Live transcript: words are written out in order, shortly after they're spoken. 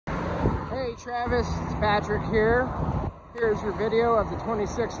Hey Travis, it's Patrick here. Here's your video of the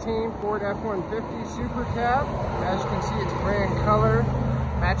 2016 Ford F-150 Super Cab. As you can see, it's gray in color,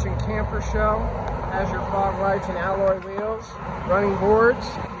 matching camper shell, has your fog lights and alloy wheels, running boards.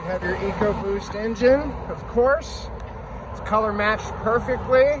 You have your EcoBoost engine, of course. It's color matched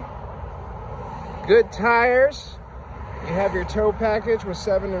perfectly. Good tires. You have your tow package with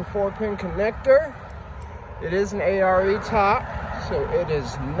 7 and 4-pin connector. It is an ARE top, so it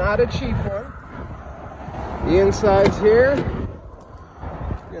is not a cheap one. The inside's here.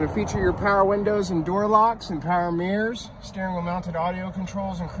 You're going to feature your power windows and door locks and power mirrors, steering wheel mounted audio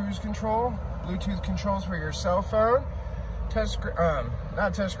controls and cruise control, Bluetooth controls for your cell phone,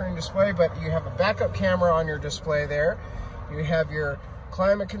 not touchscreen display, but you have a backup camera on your display there. You have your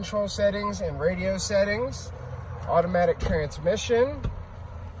climate control settings and radio settings, automatic transmission.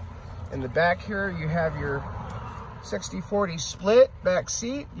 In the back here, you have your 60/40 split back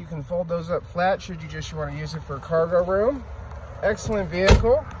seat. You can fold those up flat should you just want to use it for cargo room. Excellent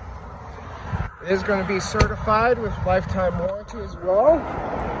vehicle. It is going to be certified with lifetime warranty as well.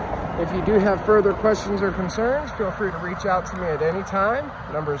 If you do have further questions or concerns, feel free to reach out to me at any time.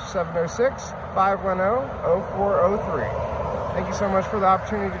 Number is 706-510-0403. Thank you so much for the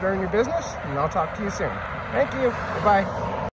opportunity to learn your business, and I'll talk to you soon. Thank you. Bye-bye.